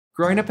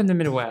Growing up in the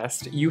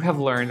Midwest, you have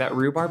learned that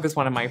rhubarb is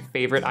one of my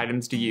favorite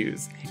items to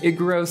use. It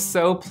grows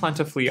so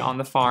plentifully on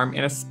the farm,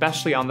 and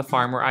especially on the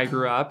farm where I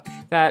grew up,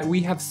 that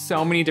we have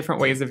so many different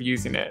ways of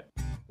using it.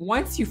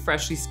 Once you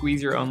freshly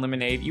squeeze your own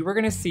lemonade, you are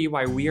going to see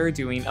why we are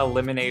doing a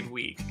lemonade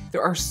week.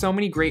 There are so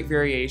many great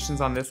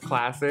variations on this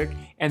classic,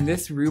 and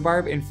this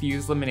rhubarb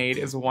infused lemonade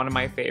is one of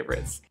my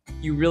favorites.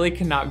 You really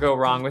cannot go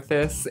wrong with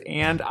this,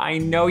 and I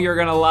know you're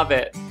going to love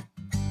it.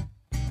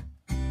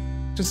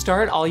 To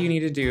start, all you need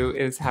to do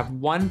is have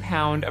 1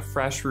 pound of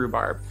fresh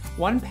rhubarb.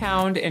 1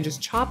 pound, and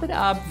just chop it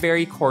up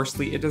very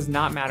coarsely. It does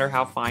not matter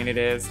how fine it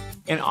is.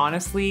 And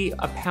honestly,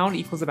 a pound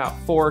equals about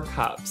 4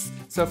 cups.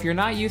 So if you're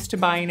not used to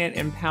buying it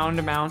in pound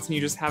amounts and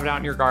you just have it out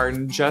in your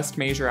garden, just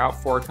measure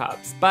out 4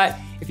 cups. But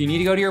if you need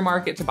to go to your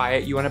market to buy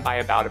it, you want to buy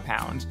about a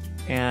pound.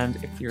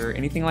 And if you're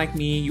anything like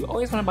me, you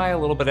always want to buy a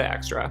little bit of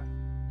extra.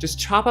 Just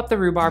chop up the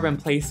rhubarb and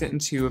place it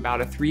into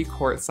about a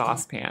 3-quart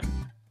saucepan.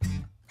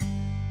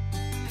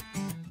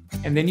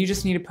 And then you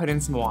just need to put in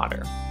some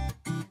water.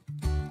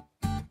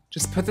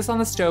 Just put this on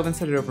the stove and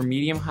set it over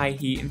medium-high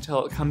heat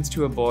until it comes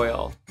to a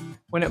boil.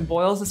 When it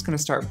boils, it's going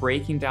to start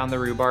breaking down the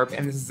rhubarb,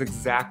 and this is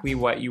exactly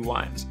what you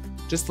want.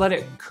 Just let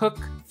it cook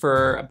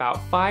for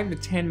about 5 to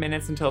 10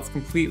 minutes until it's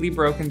completely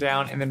broken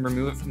down, and then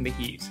remove it from the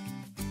heat.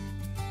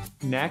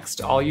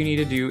 Next, all you need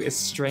to do is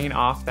strain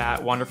off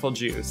that wonderful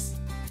juice.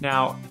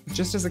 Now,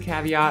 just as a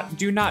caveat,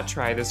 do not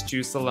try this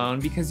juice alone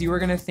because you are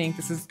going to think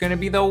this is going to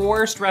be the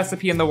worst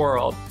recipe in the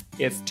world.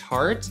 It's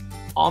tart,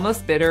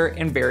 almost bitter,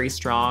 and very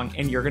strong,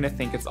 and you're going to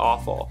think it's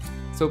awful.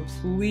 So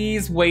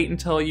please wait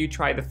until you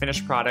try the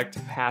finished product to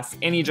pass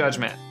any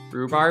judgment.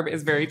 Rhubarb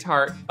is very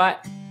tart,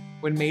 but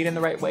when made in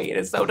the right way, it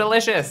is so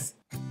delicious.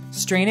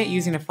 Strain it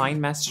using a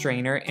fine mesh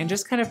strainer and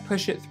just kind of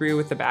push it through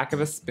with the back of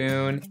a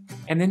spoon,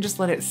 and then just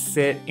let it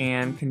sit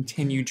and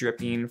continue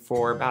dripping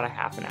for about a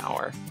half an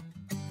hour.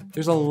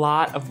 There's a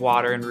lot of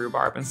water in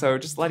rhubarb, and so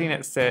just letting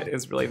it sit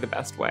is really the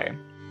best way.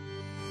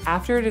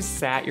 After it is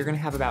sat, you're going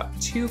to have about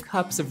 2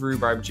 cups of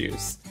rhubarb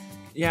juice.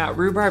 Yeah,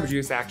 rhubarb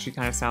juice actually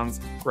kind of sounds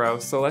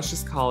gross, so let's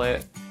just call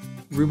it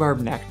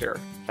rhubarb nectar.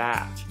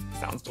 That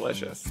sounds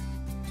delicious.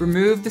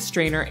 Remove the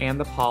strainer and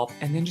the pulp,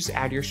 and then just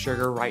add your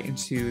sugar right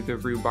into the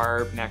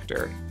rhubarb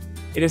nectar.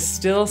 It is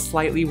still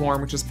slightly warm,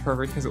 which is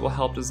perfect because it will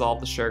help dissolve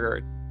the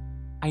sugar.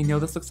 I know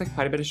this looks like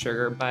quite a bit of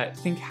sugar, but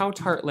think how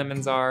tart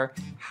lemons are,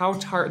 how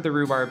tart the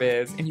rhubarb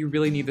is, and you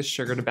really need the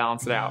sugar to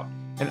balance it out.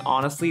 And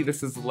honestly,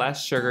 this is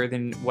less sugar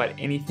than what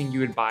anything you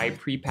would buy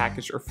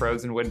prepackaged or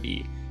frozen would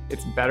be.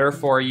 It's better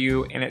for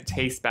you, and it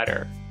tastes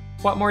better.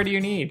 What more do you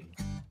need?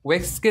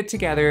 Whisk it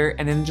together,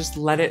 and then just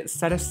let it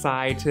set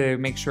aside to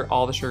make sure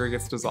all the sugar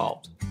gets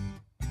dissolved.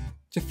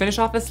 To finish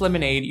off this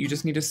lemonade, you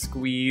just need to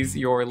squeeze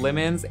your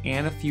lemons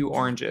and a few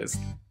oranges.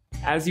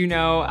 As you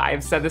know,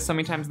 I've said this so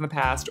many times in the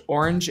past,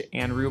 orange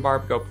and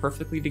rhubarb go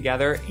perfectly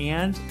together,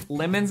 and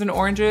lemons and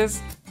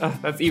oranges,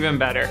 that's even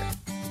better.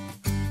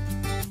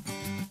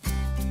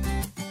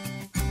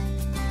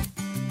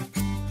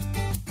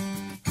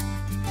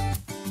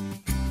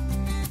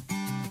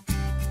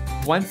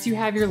 Once you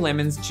have your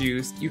lemons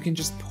juiced, you can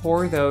just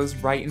pour those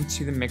right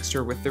into the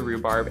mixture with the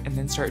rhubarb and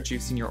then start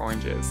juicing your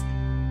oranges.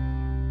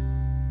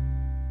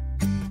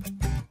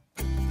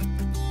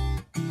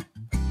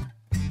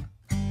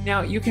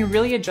 Now, you can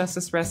really adjust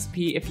this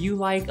recipe. If you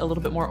like a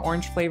little bit more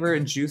orange flavor,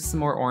 juice some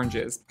more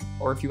oranges.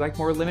 Or if you like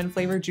more lemon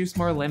flavor, juice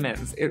more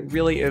lemons. It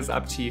really is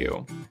up to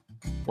you.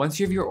 Once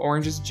you have your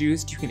oranges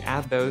juiced, you can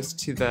add those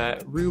to the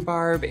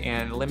rhubarb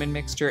and lemon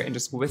mixture and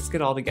just whisk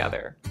it all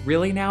together.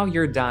 Really now,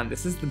 you're done.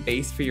 This is the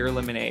base for your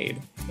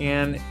lemonade,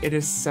 and it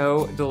is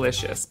so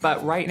delicious.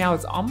 But right now,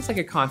 it's almost like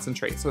a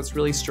concentrate, so it's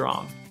really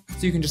strong.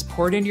 So you can just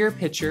pour it into your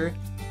pitcher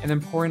and then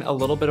pour in a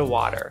little bit of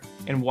water.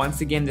 And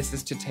once again, this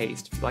is to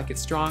taste. If you like it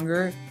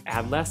stronger,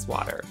 add less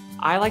water.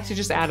 I like to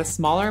just add a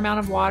smaller amount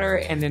of water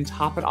and then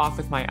top it off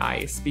with my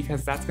ice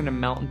because that's gonna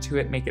melt into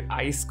it, make it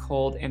ice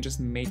cold, and just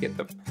make it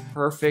the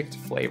perfect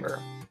flavor.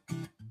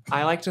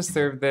 I like to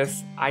serve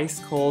this ice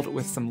cold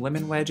with some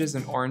lemon wedges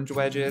and orange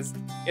wedges.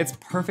 It's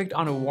perfect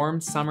on a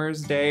warm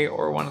summer's day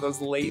or one of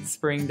those late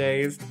spring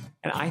days,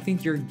 and I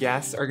think your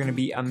guests are gonna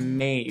be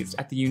amazed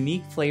at the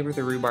unique flavor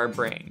the rhubarb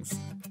brings.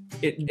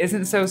 It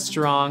isn't so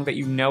strong that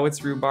you know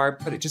it's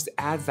rhubarb, but it just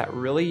adds that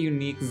really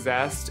unique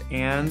zest,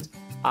 and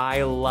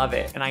I love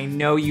it, and I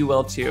know you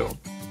will too.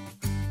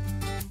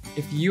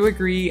 If you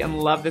agree and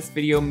love this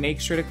video,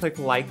 make sure to click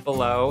like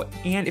below,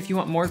 and if you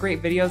want more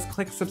great videos,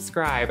 click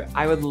subscribe.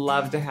 I would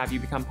love to have you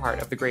become part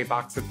of the Great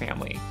Boxwood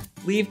family.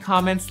 Leave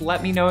comments,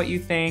 let me know what you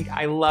think.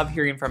 I love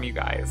hearing from you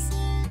guys.